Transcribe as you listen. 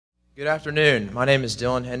Good afternoon. My name is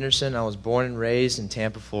Dylan Henderson. I was born and raised in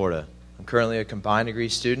Tampa, Florida. I'm currently a combined degree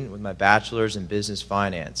student with my bachelor's in business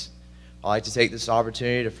finance. I'd like to take this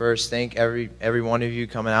opportunity to first thank every one of you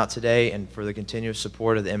coming out today and for the continuous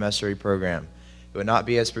support of the MSRE program. It would not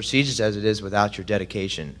be as prestigious as it is without your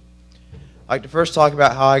dedication. I'd like to first talk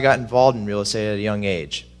about how I got involved in real estate at a young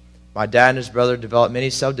age. My dad and his brother developed many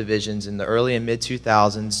subdivisions in the early and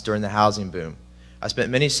mid-2000s during the housing boom. I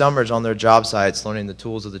spent many summers on their job sites learning the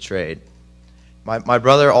tools of the trade. My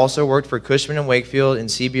brother also worked for Cushman & Wakefield in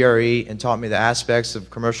CBRE and taught me the aspects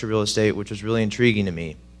of commercial real estate, which was really intriguing to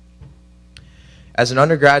me. As an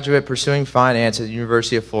undergraduate pursuing finance at the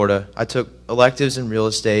University of Florida, I took electives in real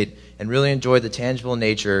estate and really enjoyed the tangible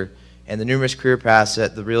nature and the numerous career paths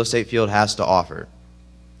that the real estate field has to offer.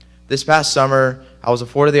 This past summer, I was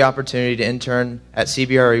afforded the opportunity to intern at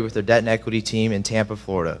CBRE with their debt and equity team in Tampa,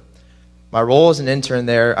 Florida. My role as an intern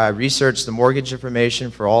there, I researched the mortgage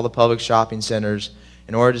information for all the public shopping centers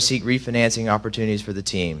in order to seek refinancing opportunities for the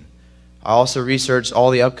team. I also researched all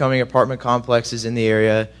the upcoming apartment complexes in the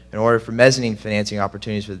area in order for mezzanine financing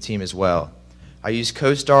opportunities for the team as well. I used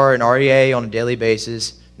CoStar and REA on a daily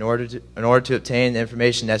basis in order to obtain the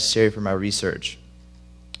information necessary for my research.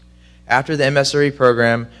 After the MSRE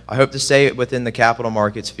program, I hope to stay within the capital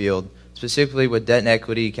markets field, specifically with debt and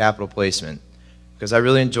equity capital placement, because I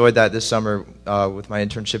really enjoyed that this summer with my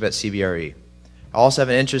internship at CBRE. I also have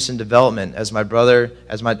an interest in development, as my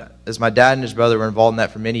dad and his brother were involved in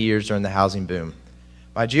that for many years during the housing boom.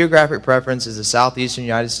 My geographic preference is the southeastern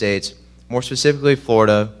United States, more specifically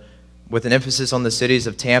Florida, with an emphasis on the cities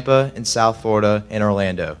of Tampa and South Florida and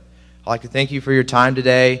Orlando. I'd like to thank you for your time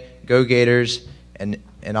today. Go Gators, and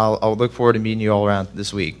I'll look forward to meeting you all around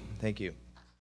this week. Thank you.